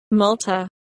Malta.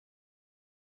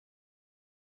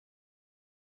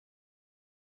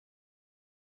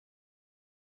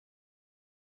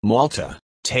 Malta,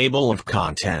 table of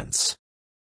contents.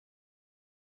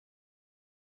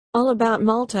 All about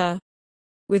Malta.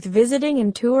 With visiting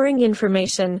and touring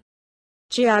information,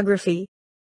 geography,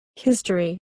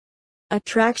 history,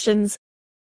 attractions,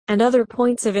 and other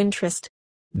points of interest.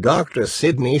 Dr.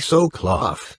 Sydney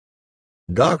Soclof.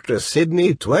 Dr.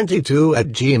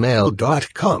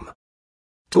 Sydney22@gmail.com.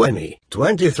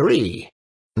 2023.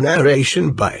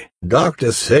 Narration by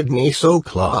Dr. Sydney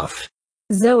Soclof.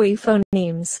 Zoe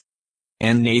Phonemes.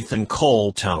 And Nathan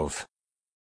Koltov.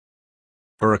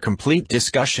 For a complete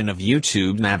discussion of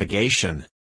YouTube navigation,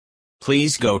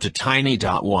 please go to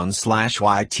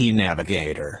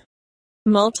tiny.1/ytnavigator.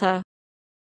 Malta.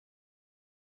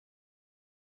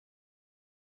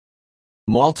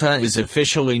 Malta is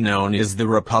officially known as the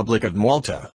Republic of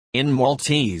Malta, in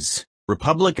Maltese,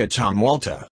 Republica ta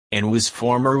Malta, and was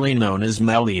formerly known as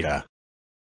Valletta.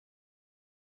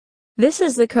 This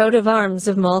is the coat of arms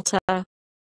of Malta.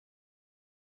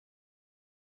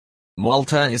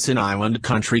 Malta is an island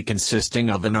country consisting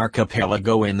of an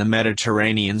archipelago in the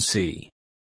Mediterranean Sea.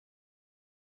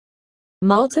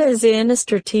 Malta is in a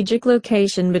strategic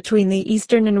location between the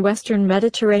eastern and western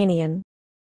Mediterranean.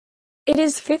 It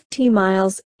is 50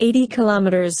 miles, 80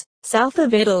 kilometers, south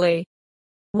of Italy,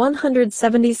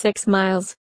 176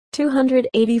 miles,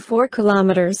 284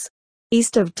 kilometers,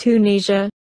 east of Tunisia,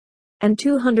 and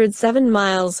 207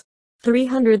 miles,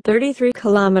 333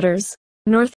 kilometers,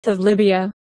 north of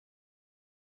Libya.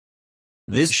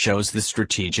 This shows the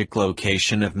strategic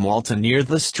location of Malta near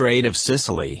the Strait of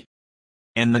Sicily,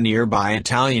 and the nearby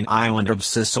Italian island of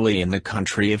Sicily in the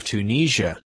country of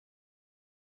Tunisia.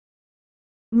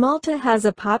 Malta has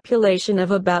a population of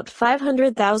about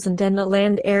 500,000 and a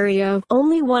land area of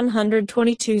only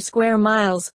 122 square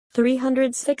miles,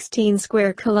 316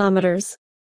 square kilometers,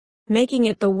 making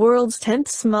it the world's 10th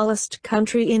smallest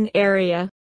country in area,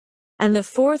 and the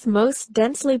 4th most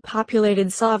densely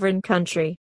populated sovereign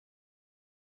country.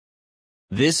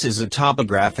 This is a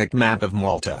topographic map of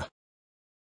Malta.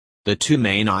 The two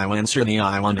main islands are the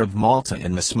island of Malta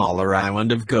and the smaller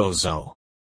island of Gozo.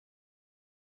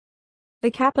 The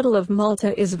capital of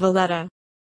Malta is Valletta,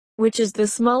 which is the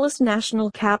smallest national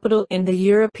capital in the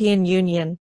European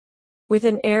Union, with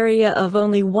an area of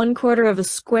only 1/4 of a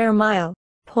square mile,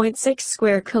 0.6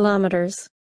 square kilometers.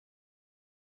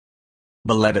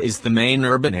 Valletta is the main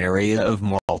urban area of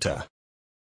Malta.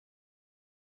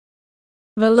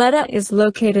 Valletta is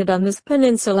located on this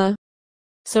peninsula,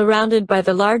 surrounded by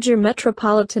the larger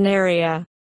metropolitan area.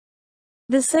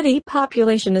 The city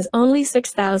population is only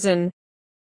 6,000.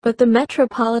 But the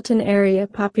metropolitan area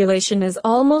population is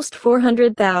almost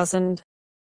 400,000.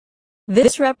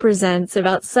 This represents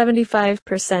about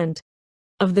 75%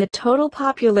 of the total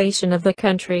population of the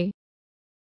country.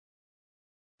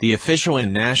 The official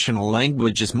and national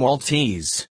language is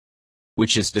Maltese,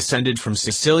 which is descended from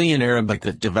Sicilian Arabic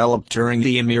that developed during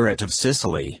the Emirate of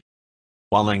Sicily,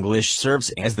 while English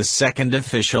serves as the second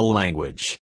official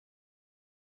language.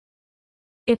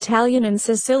 Italian and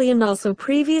Sicilian also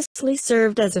previously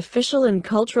served as official and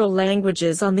cultural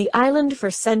languages on the island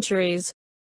for centuries,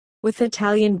 with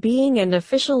Italian being an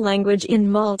official language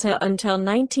in Malta until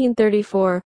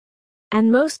 1934,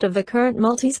 and most of the current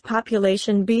Maltese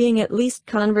population being at least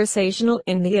conversational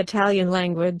in the Italian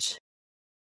language.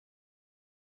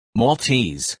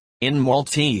 Maltese, in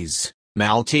Maltese,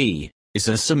 Maltese, is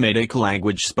a Semitic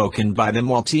language spoken by the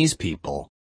Maltese people.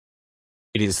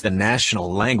 It is the national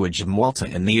language of Malta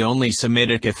and the only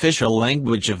Semitic official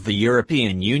language of the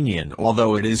European Union,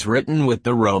 although it is written with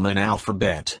the Roman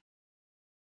alphabet.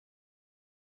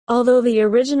 Although the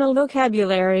original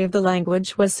vocabulary of the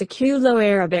language was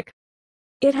Sicilo-Arabic,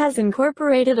 it has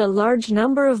incorporated a large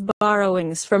number of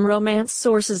borrowings from Romance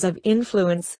sources of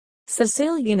influence,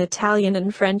 Sicilian Italian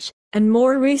and French, and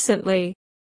more recently,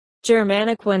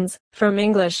 Germanic ones, from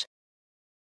English.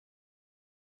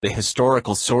 The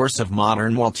historical source of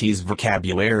modern Maltese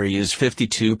vocabulary is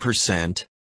 52%,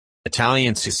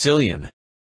 Italian Sicilian,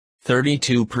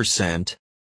 32%,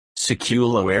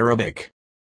 Siculo-Arabic,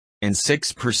 and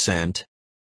 6%,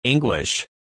 English,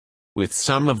 with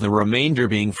some of the remainder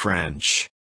being French.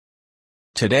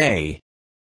 Today,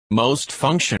 most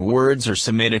function words are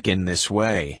Semitic in this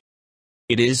way.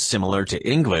 It is similar to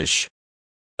English,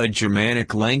 a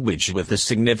Germanic language with a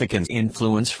significant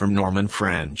influence from Norman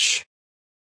French.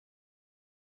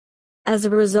 As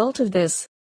a result of this,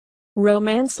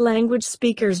 Romance language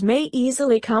speakers may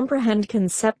easily comprehend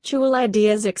conceptual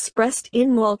ideas expressed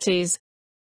in Maltese,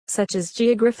 such as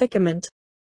geographication,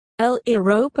 El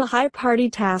Europa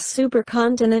Hypartitas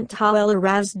Supercontinental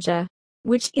Eurasja,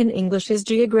 which in English is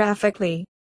geographically.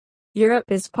 Europe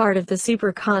is part of the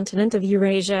supercontinent of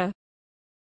Eurasia.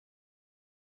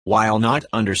 While not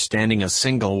understanding a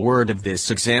single word of this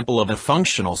example of a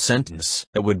functional sentence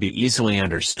that would be easily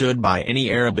understood by any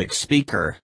Arabic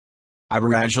speaker,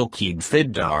 Abrajal Keeb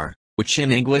Fiddar, which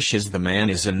in English is the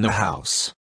man is in the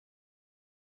house.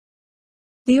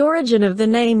 The origin of the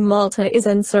name Malta is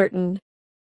uncertain,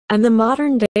 and the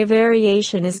modern-day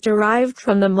variation is derived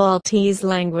from the Maltese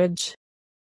language.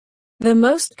 The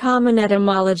most common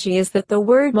etymology is that the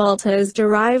word Malta is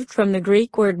derived from the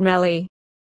Greek word meli,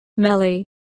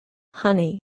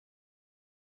 honey.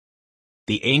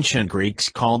 The ancient Greeks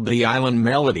called the island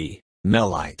Melody,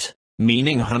 melite,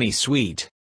 meaning honey sweet,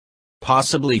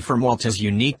 possibly from Malta's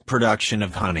unique production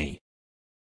of honey.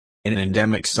 An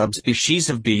endemic subspecies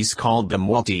of bees called the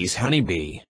Maltese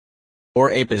honeybee, or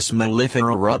Apis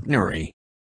mellifera rupneri,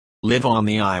 live on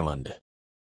the island.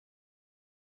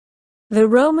 The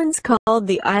Romans called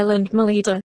the island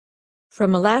Melita,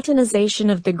 from a Latinization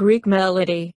of the Greek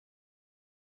melody.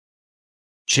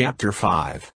 Chapter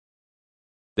 5.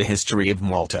 The History of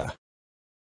Malta.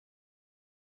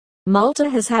 Malta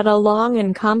has had a long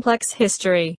and complex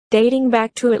history, dating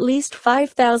back to at least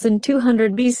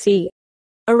 5200 BC.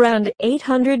 Around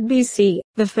 800 BC,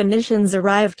 the Phoenicians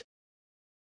arrived.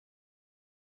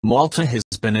 Malta has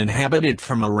been inhabited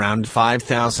from around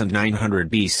 5900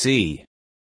 BC,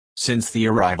 since the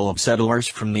arrival of settlers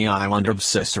from the island of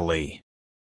Sicily.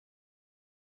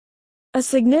 A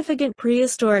significant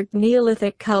prehistoric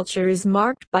Neolithic culture is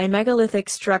marked by megalithic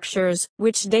structures,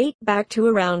 which date back to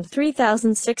around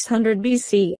 3600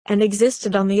 BC and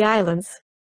existed on the islands.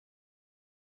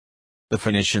 The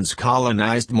Phoenicians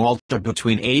colonized Malta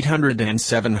between 800 and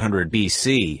 700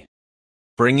 BC,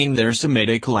 bringing their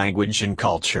Semitic language and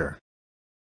culture.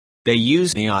 They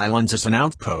used the islands as an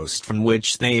outpost from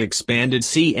which they expanded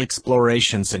sea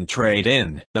explorations and trade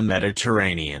in the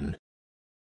Mediterranean.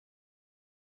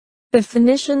 The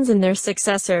Phoenicians and their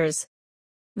successors,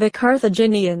 the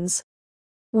Carthaginians,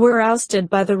 were ousted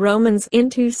by the Romans in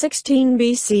 216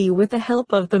 BC with the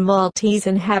help of the Maltese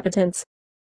inhabitants.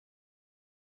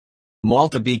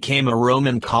 Malta became a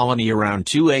Roman colony around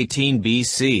 218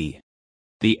 BC.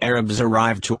 The Arabs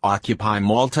arrived to occupy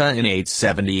Malta in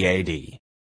 870 AD.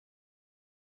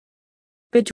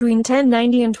 Between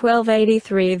 1090 and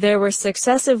 1283 there were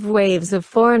successive waves of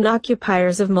foreign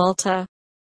occupiers of Malta.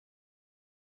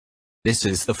 This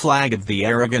is the flag of the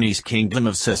Aragonese Kingdom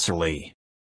of Sicily.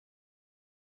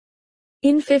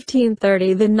 In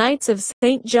 1530 the Knights of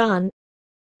St. John,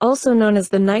 also known as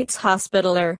the Knights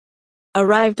Hospitaller,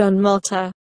 arrived on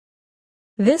Malta.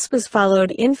 This was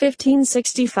followed in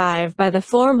 1565 by the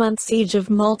 4-month siege of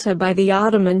Malta by the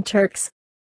Ottoman Turks.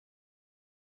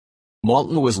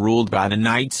 Malta was ruled by the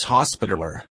Knights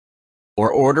Hospitaller,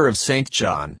 or Order of St.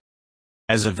 John,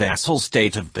 as a vassal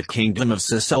state of the Kingdom of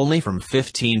Sicily from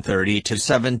 1530 to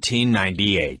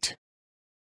 1798.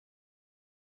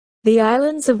 The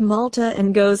islands of Malta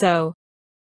and Gozo,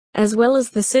 as well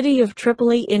as the city of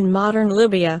Tripoli in modern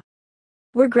Libya,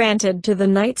 were granted to the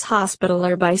Knights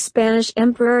Hospitaller by Spanish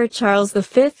Emperor Charles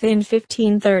V in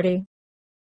 1530.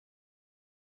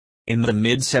 In the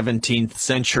mid-17th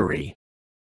century,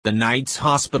 the Knights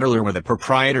Hospitaller were the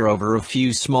proprietor over a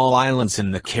few small islands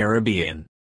in the Caribbean,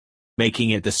 making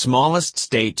it the smallest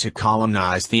state to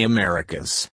colonize the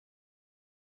Americas.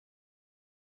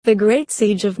 The Great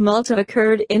Siege of Malta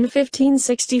occurred in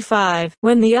 1565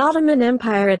 when the Ottoman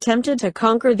Empire attempted to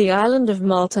conquer the island of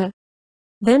Malta,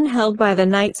 then held by the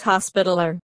Knights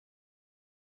Hospitaller.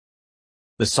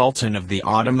 The Sultan of the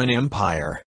Ottoman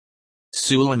Empire,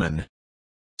 Suleiman,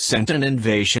 sent an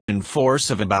invasion force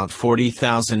of about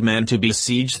 40,000 men to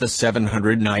besiege the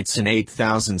 700 knights and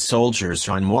 8,000 soldiers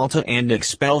on Malta and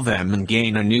expel them and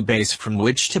gain a new base from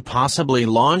which to possibly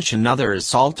launch another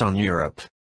assault on Europe.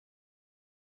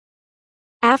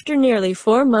 After nearly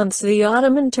 4 months the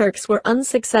Ottoman Turks were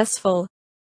unsuccessful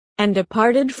and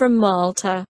departed from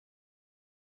Malta.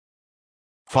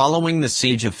 Following the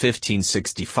siege of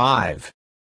 1565,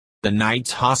 the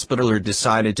Knights Hospitaller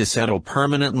decided to settle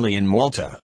permanently in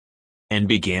Malta, and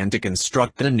began to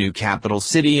construct the new capital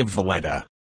city of Valletta.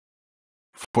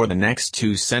 For the next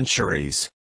 2 centuries,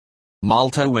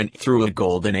 Malta went through a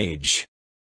golden age,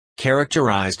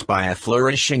 characterized by a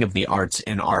flourishing of the arts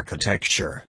and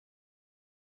architecture.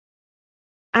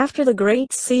 After the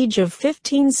Great Siege of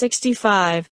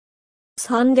 1565,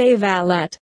 Sunday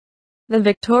Valletta, the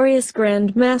victorious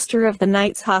Grand Master of the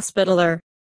Knights Hospitaller,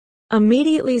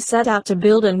 immediately set out to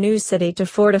build a new city to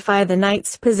fortify the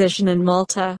Knights' position in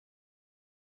Malta.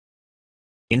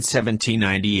 In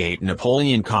 1798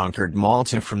 Napoleon conquered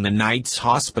Malta from the Knights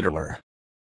Hospitaller.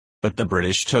 But the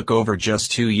British took over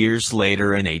just 2 years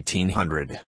later in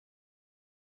 1800.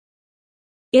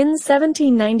 In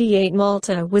 1798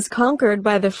 Malta was conquered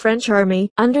by the French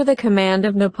army under the command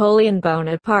of Napoleon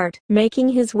Bonaparte, making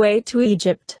his way to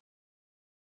Egypt.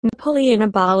 Napoleon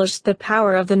abolished the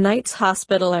power of the Knights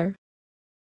Hospitaller.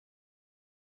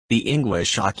 The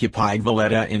English occupied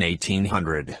Valletta in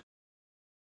 1800.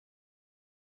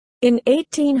 In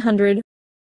 1800,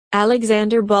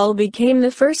 Alexander Ball became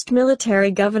the first military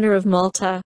governor of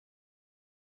Malta.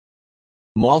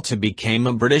 Malta became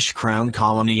a British Crown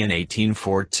colony in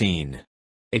 1814.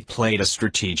 It played a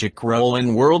strategic role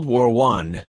in World War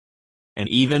I, and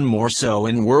even more so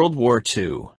in World War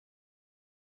II.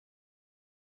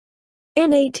 In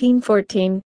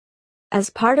 1814, as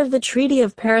part of the Treaty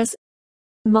of Paris,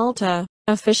 Malta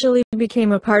officially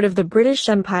became a part of the British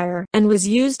Empire and was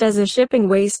used as a shipping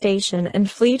way station and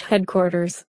fleet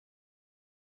headquarters.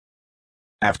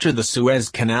 After the Suez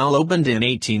Canal opened in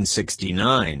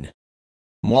 1869,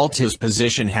 Malta's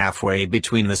position halfway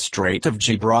between the Strait of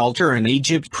Gibraltar and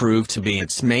Egypt proved to be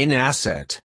its main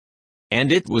asset,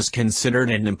 and it was considered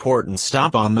an important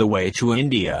stop on the way to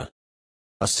India,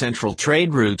 a central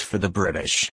trade route for the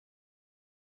British.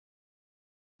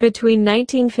 Between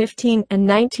 1915 and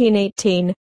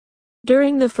 1918,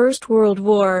 during the First World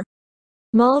War,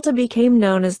 Malta became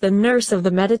known as the Nurse of the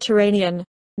Mediterranean,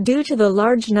 due to the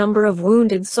large number of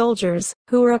wounded soldiers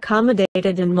who were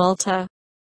accommodated in Malta.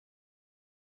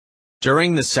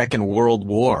 During the Second World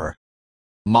War,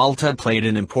 Malta played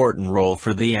an important role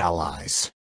for the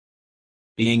Allies.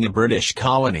 Being a British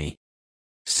colony,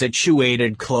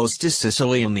 situated close to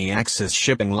Sicily on the Axis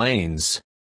shipping lanes,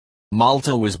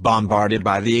 Malta was bombarded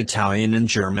by the Italian and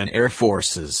German air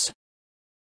forces.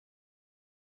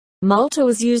 Malta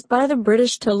was used by the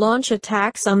British to launch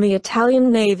attacks on the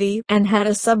Italian Navy and had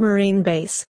a submarine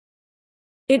base.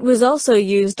 It was also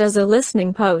used as a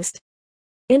listening post,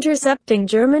 intercepting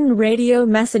German radio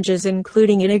messages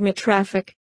including Enigma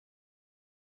traffic.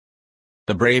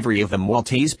 The bravery of the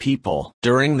Maltese people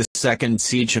during the Second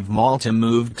Siege of Malta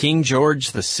moved King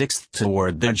George VI to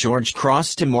award the George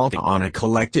Cross to Malta on a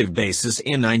collective basis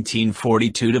in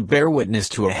 1942 to bear witness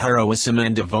to a heroism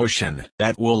and devotion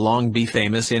that will long be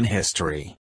famous in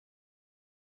history.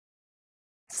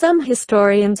 Some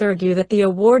historians argue that the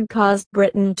award caused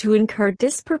Britain to incur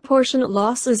disproportionate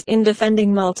losses in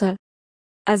defending Malta,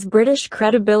 as British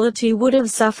credibility would have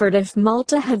suffered if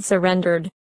Malta had surrendered,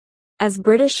 as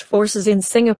British forces in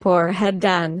Singapore had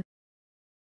done.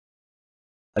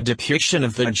 A depiction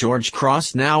of the George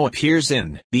Cross now appears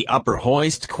in the upper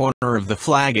hoist corner of the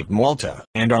flag of Malta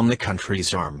and on the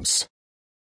country's arms.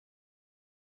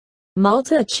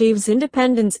 Malta achieves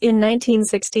independence in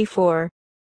 1964,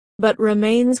 but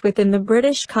remains within the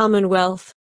British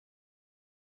Commonwealth.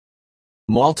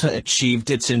 Malta achieved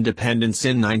its independence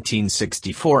in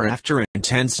 1964 after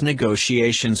intense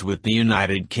negotiations with the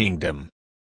United Kingdom.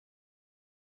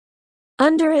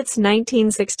 Under its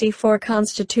 1964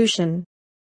 constitution,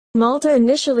 Malta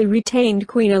initially retained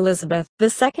Queen Elizabeth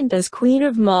II as Queen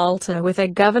of Malta with a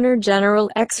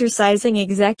Governor-General exercising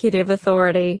executive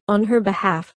authority on her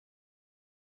behalf.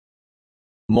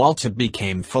 Malta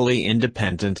became fully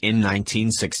independent in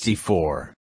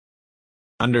 1964.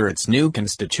 Under its new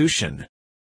constitution,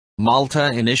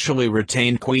 Malta initially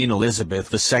retained Queen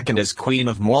Elizabeth II as Queen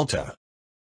of Malta,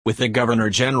 with the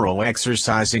Governor-General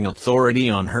exercising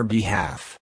authority on her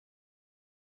behalf.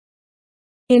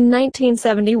 In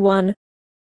 1971,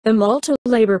 the Malta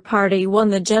Labour Party won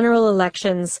the general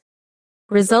elections,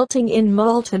 resulting in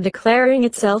Malta declaring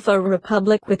itself a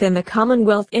republic within the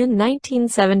Commonwealth in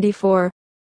 1974,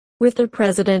 with the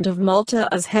President of Malta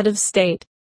as head of state.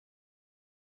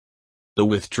 The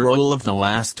withdrawal of the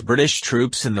last British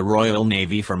troops in the Royal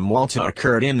Navy from Malta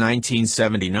occurred in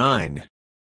 1979.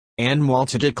 And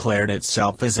Malta declared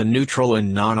itself as a neutral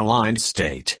and non-aligned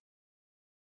state.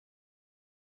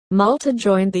 Malta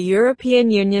joined the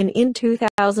European Union in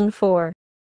 2004.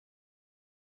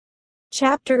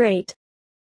 Chapter 8.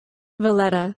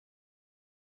 Valletta.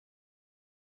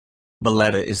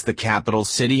 Valletta is the capital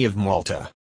city of Malta.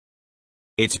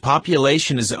 Its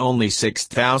population is only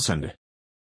 6,000,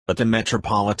 but the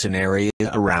metropolitan area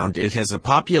around it has a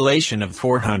population of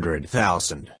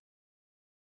 400,000.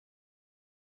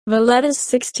 Valletta's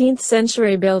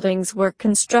 16th-century buildings were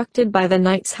constructed by the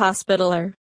Knights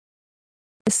Hospitaller.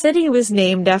 The city was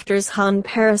named after San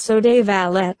Paraso de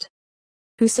Valletta,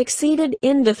 who succeeded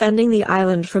in defending the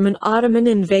island from an Ottoman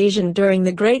invasion during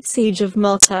the Great Siege of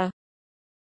Malta.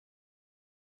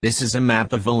 This is a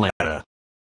map of Valletta.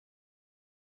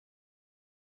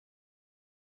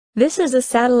 This is a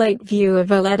satellite view of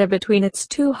Valletta between its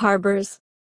two harbors.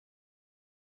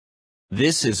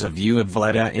 This is a view of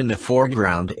Valletta in the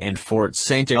foreground and Fort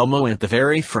St. Elmo at the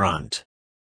very front.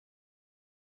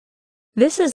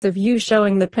 This is the view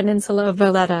showing the peninsula of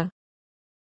Valletta.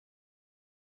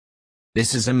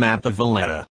 This is a map of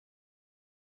Valletta.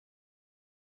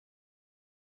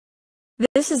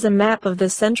 This is a map of the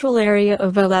central area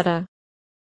of Valletta.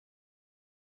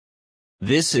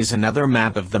 This is another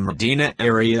map of the Medina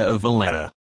area of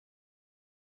Valletta.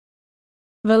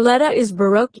 Valletta is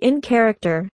Baroque in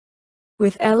character,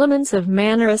 with elements of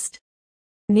Mannerist,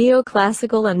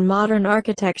 neoclassical and modern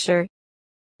architecture,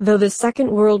 though the Second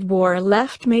World War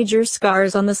left major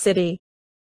scars on the city,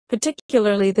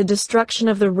 particularly the destruction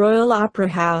of the Royal Opera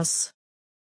House.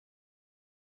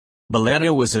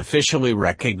 Valletta was officially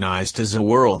recognized as a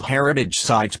World Heritage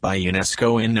Site by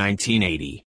UNESCO in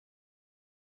 1980.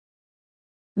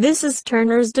 This is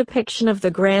Turner's depiction of the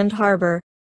Grand Harbor,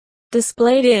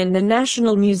 displayed in the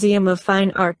National Museum of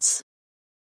Fine Arts.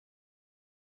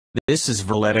 This is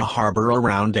Valletta Harbor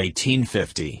around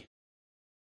 1850.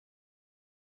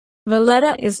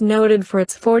 Valletta is noted for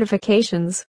its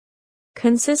fortifications,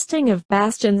 consisting of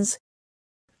bastions,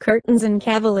 curtains and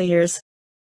cavaliers,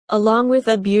 along with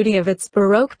the beauty of its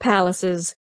Baroque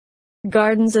palaces,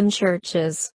 gardens and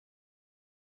churches.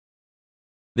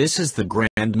 This is the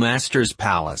Grand Master's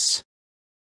Palace.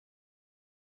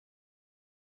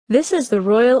 This is the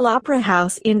Royal Opera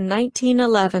House in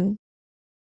 1911.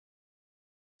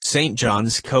 St.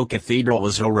 John's Co-Cathedral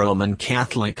is a Roman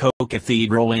Catholic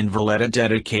co-cathedral in Valletta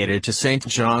dedicated to St.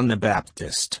 John the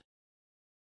Baptist.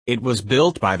 It was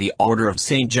built by the Order of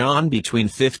St. John between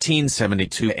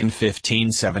 1572 and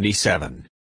 1577.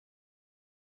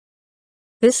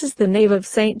 This is the nave of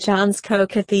St. John's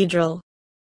Co-Cathedral.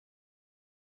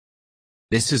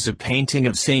 This is a painting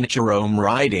of St. Jerome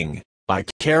riding, by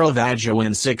Caravaggio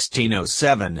in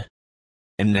 1607,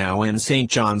 and now in St.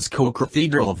 John's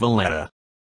Co-Cathedral, Valletta.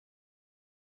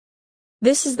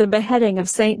 This is the beheading of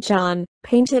St. John,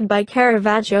 painted by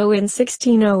Caravaggio in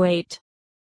 1608.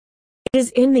 It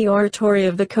is in the oratory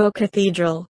of the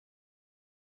Co-Cathedral.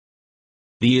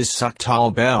 The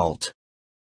Soclof belt,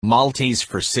 Maltese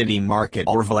for city market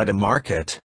or Valletta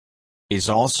market, is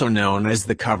also known as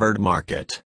the covered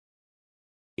market.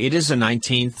 It is a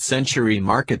 19th century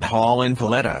market hall in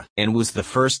Valletta, and was the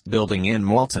first building in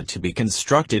Malta to be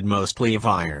constructed mostly of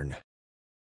iron.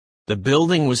 The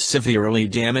building was severely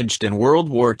damaged in World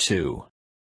War II.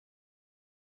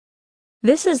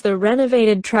 This is the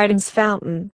renovated Trident's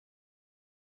Fountain.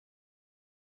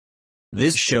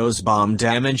 This shows bomb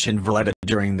damage in Valletta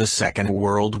during the Second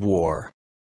World War.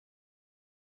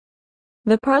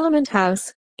 The Parliament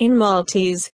House, in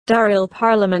Maltese, Daril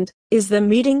Parliament, is the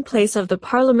meeting place of the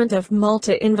Parliament of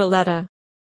Malta in Valletta.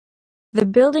 The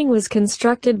building was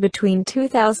constructed between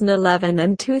 2011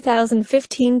 and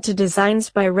 2015 to designs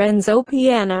by Renzo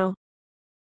Piano.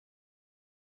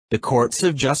 The Courts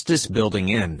of Justice building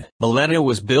in Valletta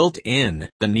was built in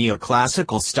the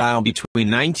neoclassical style between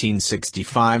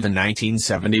 1965 and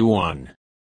 1971.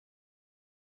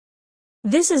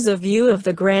 This is a view of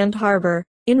the Grand Harbor,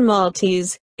 in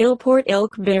Maltese, Il Port il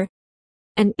Kbir,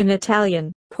 and in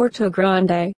Italian, Porto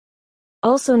Grande,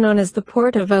 also known as the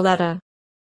Port of Valletta.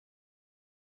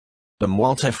 The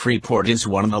Malta Free Port is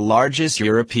one of the largest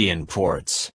European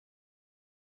ports.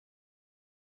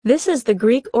 This is the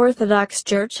Greek Orthodox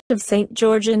Church of St.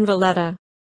 George in Valletta.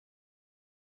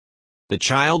 The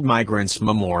Child Migrants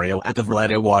Memorial at the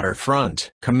Valletta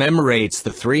waterfront commemorates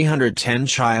the 310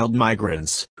 child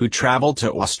migrants who traveled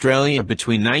to Australia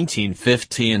between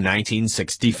 1950 and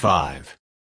 1965.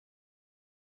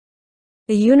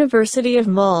 The University of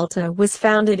Malta was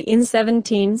founded in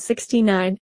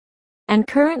 1769 and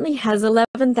currently has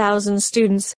 11,000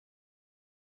 students.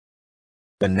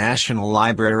 The National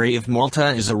Library of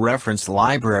Malta is a reference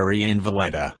library in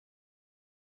Valletta.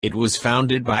 It was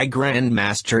founded by Grand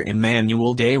Master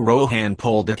Emmanuel de Rohan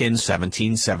Poldic in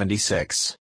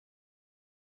 1776.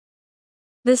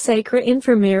 The Sacra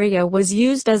Infermeria was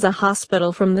used as a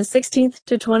hospital from the 16th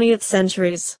to 20th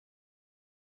centuries.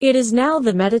 It is now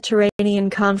the Mediterranean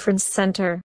Conference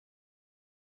Center.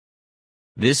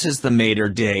 This is the Mater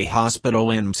Dei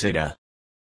Hospital in Msida,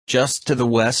 just to the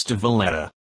west of Valletta.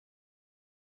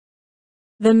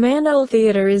 The Mandel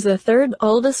Theatre is the third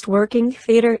oldest working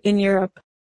theatre in Europe.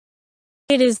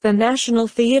 It is the National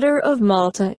Theatre of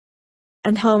Malta,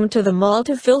 and home to the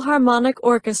Malta Philharmonic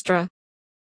Orchestra.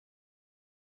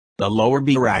 The Lower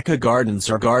Baracca Gardens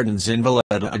are gardens in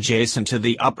Valletta adjacent to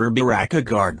the Upper Baracca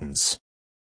Gardens.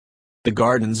 The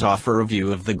gardens offer a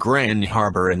view of the Grand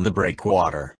Harbor and the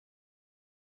breakwater.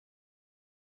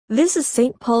 This is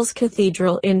St. Paul's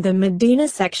Cathedral in the Medina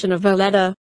section of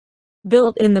Valletta,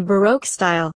 built in the Baroque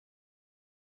style.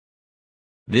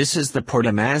 This is the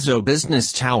Portamazzo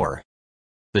Business Tower,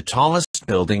 the tallest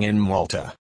building in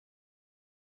Malta.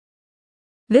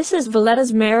 This is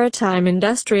Valletta's Maritime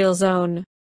Industrial Zone.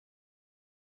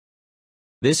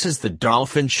 This is the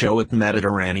Dolphin Show at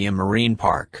Mediterranean Marine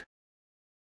Park.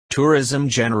 Tourism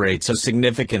generates a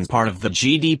significant part of the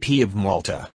GDP of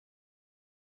Malta.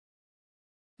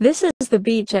 This is the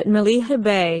beach at Maliha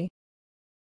Bay.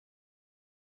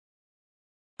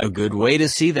 A good way to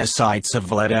see the sights of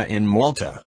Valletta in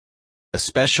Malta,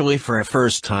 especially for a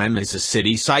first time, is a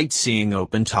city sightseeing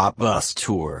open-top bus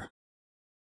tour.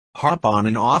 Hop on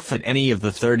and off at any of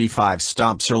the 35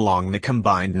 stops along the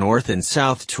combined North and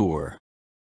South tour.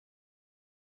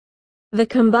 The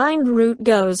combined route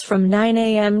goes from 9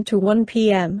 a.m. to 1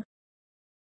 p.m.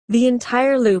 The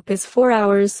entire loop is 4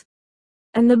 hours,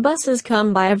 and the buses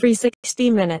come by every 60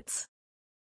 minutes.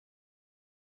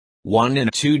 1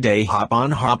 and 2 day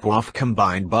hop-on hop-off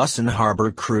combined bus and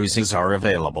harbor cruises are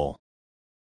available.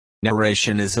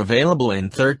 Narration is available in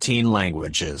 13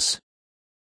 languages.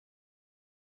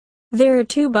 There are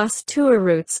 2 bus tour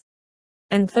routes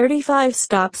and 35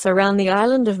 stops around the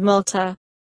island of Malta.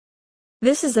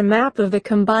 This is a map of the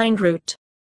combined route.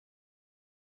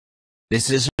 This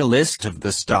is a list of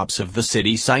the stops of the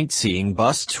city sightseeing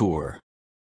bus tour.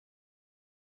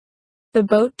 The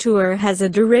boat tour has a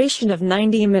duration of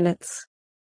 90 minutes.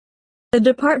 The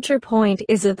departure point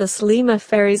is at the Slima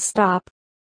Ferries stop,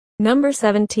 number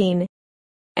 17,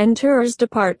 and tours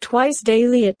depart twice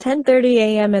daily at 10:30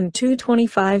 a.m. and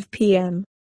 2:25 p.m.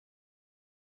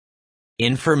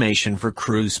 Information for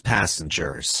cruise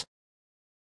passengers.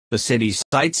 The city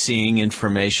sightseeing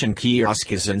information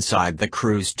kiosk is inside the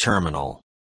cruise terminal.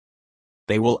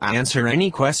 They will answer any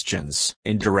questions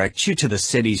and direct you to the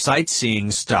city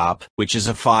sightseeing stop, which is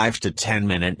a 5 to 10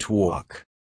 minute walk.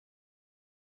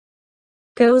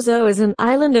 Gozo is an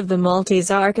island of the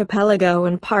Maltese archipelago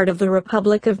and part of the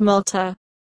Republic of Malta.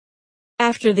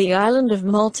 After the island of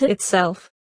Malta itself,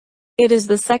 it is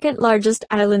the second largest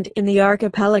island in the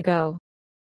archipelago.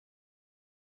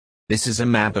 This is a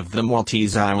map of the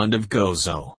Maltese island of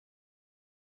Gozo.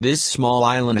 This small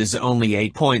island is only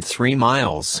 8.3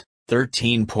 miles,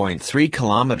 13.3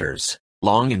 kilometers,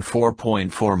 long and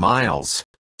 4.4 miles,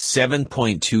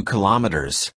 7.2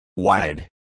 kilometers, wide,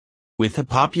 with a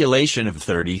population of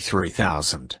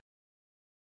 33,000.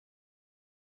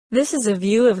 This is a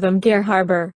view of the Mgare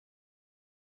Harbor.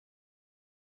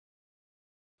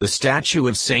 The statue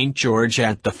of St. George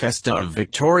at the Festa of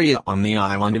Victoria on the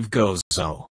island of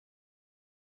Gozo.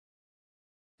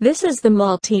 This is the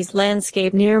Maltese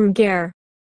landscape near Mgare.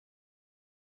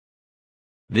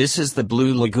 This is the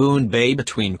Blue Lagoon Bay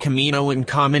between Camino and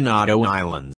Caminado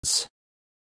Islands.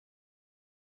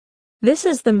 This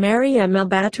is the Mariam El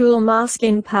Batul Mosque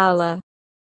in Paula.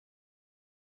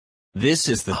 This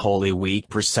is the Holy Week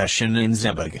procession in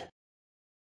Zebug.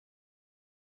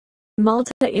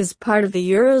 Malta is part of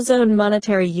the Eurozone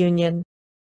Monetary Union.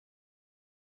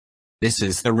 This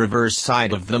is the reverse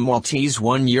side of the Maltese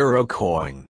 €1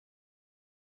 coin.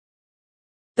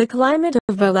 The climate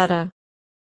of Valletta.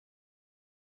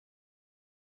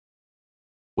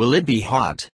 Will it be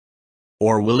hot?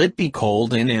 Or will it be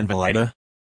cold in Valletta?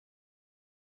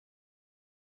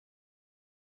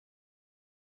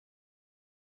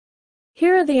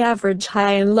 Here are the average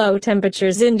high and low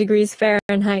temperatures in degrees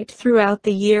Fahrenheit throughout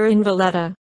the year in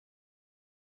Valletta.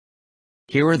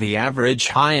 Here are the average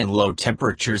high and low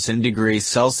temperatures in degrees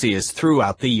Celsius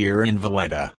throughout the year in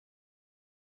Valletta.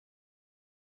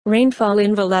 Rainfall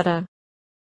in Valletta.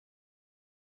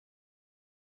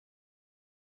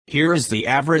 Here is the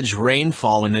average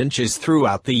rainfall in inches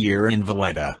throughout the year in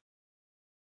Valletta.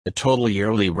 The total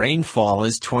yearly rainfall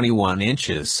is 21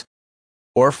 inches,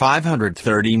 or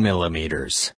 530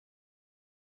 millimeters.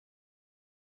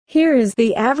 Here is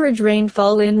the average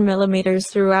rainfall in millimeters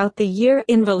throughout the year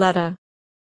in Valletta.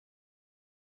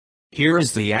 Here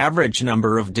is the average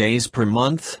number of days per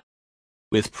month,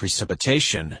 with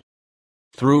precipitation,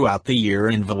 throughout the year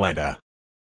in Valletta.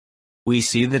 We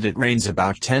see that it rains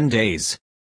about 10 days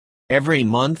every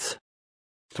month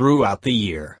throughout the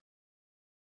year.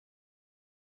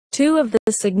 Two of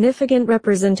the significant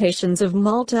representations of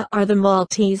Malta are the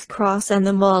Maltese cross and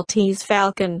the Maltese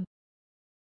falcon.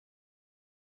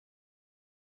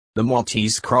 The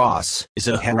Maltese cross is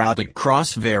a heraldic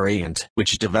cross variant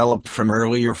which developed from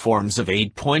earlier forms of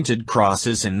 8-pointed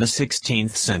crosses in the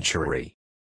 16th century.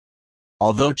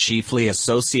 Although chiefly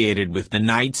associated with the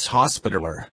Knights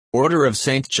Hospitaller, Order of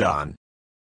St. John,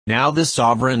 now the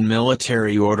Sovereign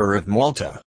Military Order of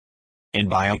Malta, and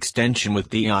by extension with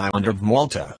the island of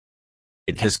Malta.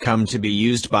 It has come to be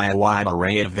used by a wide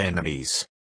array of entities.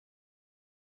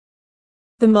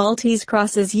 The Maltese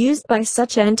cross is used by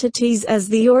such entities as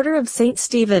the Order of St.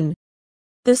 Stephen,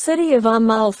 the City of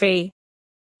Amalfi,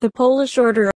 the Polish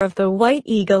Order of the White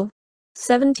Eagle,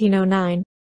 1709,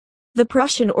 the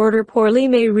Prussian Order pour les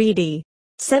Mérites,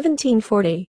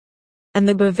 1740, and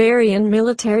the Bavarian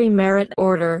Military Merit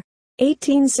Order,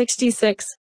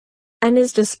 1866, and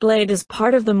is displayed as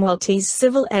part of the Maltese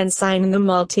civil ensign and the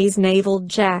Maltese naval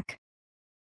jack.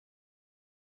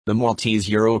 The Maltese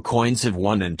euro coins of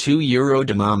 1 and 2 euro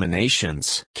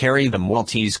denominations carry the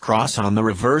Maltese cross on the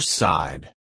reverse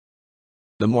side.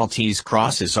 The Maltese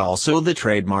cross is also the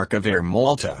trademark of Air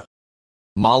Malta,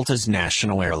 Malta's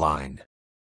national airline.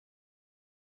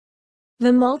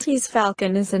 The Maltese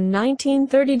Falcon is a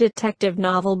 1930 detective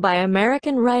novel by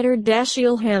American writer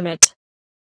Dashiell Hammett.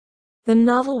 The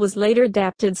novel was later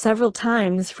adapted several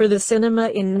times for the cinema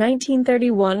in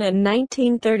 1931 and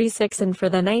 1936 and for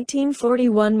the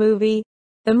 1941 movie,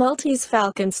 The Maltese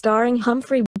Falcon starring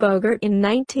Humphrey Bogart in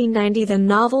 1990. The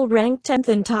novel ranked 10th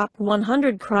in top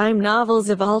 100 crime novels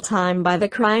of all time by the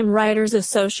Crime Writers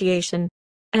Association,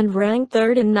 and ranked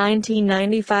 3rd in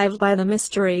 1995 by the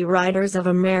Mystery Writers of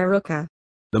America.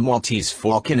 The Maltese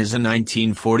Falcon is a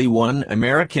 1941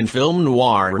 American film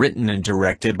noir written and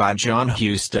directed by John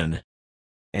Huston,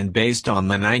 and based on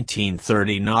the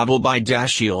 1930 novel by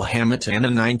Dashiell Hammett and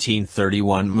a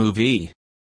 1931 movie,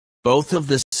 both of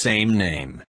the same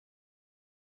name.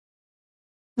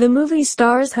 The movie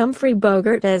stars Humphrey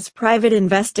Bogart as private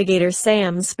investigator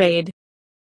Sam Spade,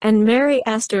 and Mary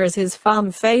Astor as his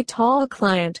femme fatale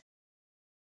client,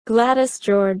 Gladys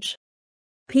George.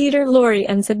 Peter Lorre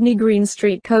and Sidney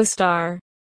Greenstreet co-star.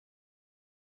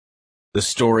 The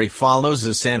story follows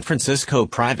a San Francisco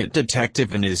private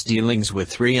detective in his dealings with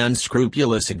 3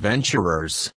 unscrupulous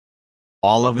adventurers,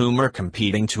 all of whom are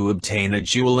competing to obtain a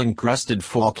jewel-encrusted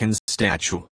falcon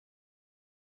statue.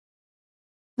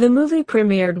 The movie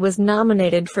premiered, was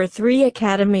nominated for 3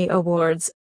 Academy Awards,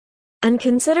 and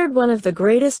considered one of the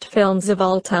greatest films of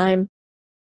all time.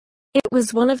 It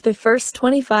was one of the first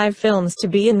 25 films to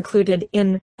be included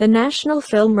in the National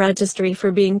Film Registry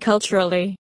for being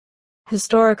culturally,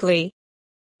 historically,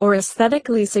 or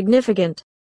aesthetically significant.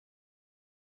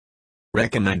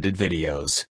 Recommended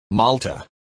videos, Malta.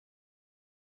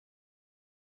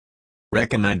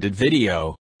 Recommended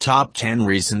video, Top 10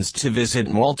 Reasons to Visit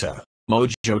Malta,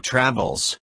 Mojo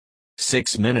Travels.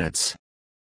 6 minutes.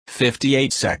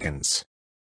 58 seconds.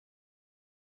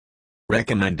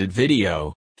 Recommended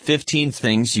video, 15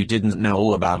 Things You Didn't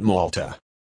Know About Malta.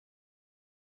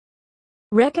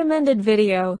 Recommended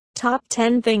video, Top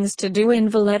 10 Things to Do in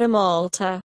Valletta,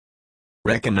 Malta.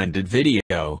 Recommended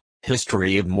video,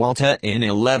 History of Malta in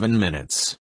 11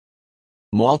 minutes.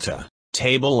 Malta,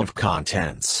 Table of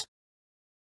Contents.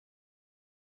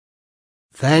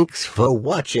 Thanks for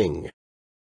watching.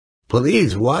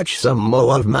 Please watch some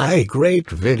more of my great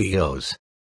videos.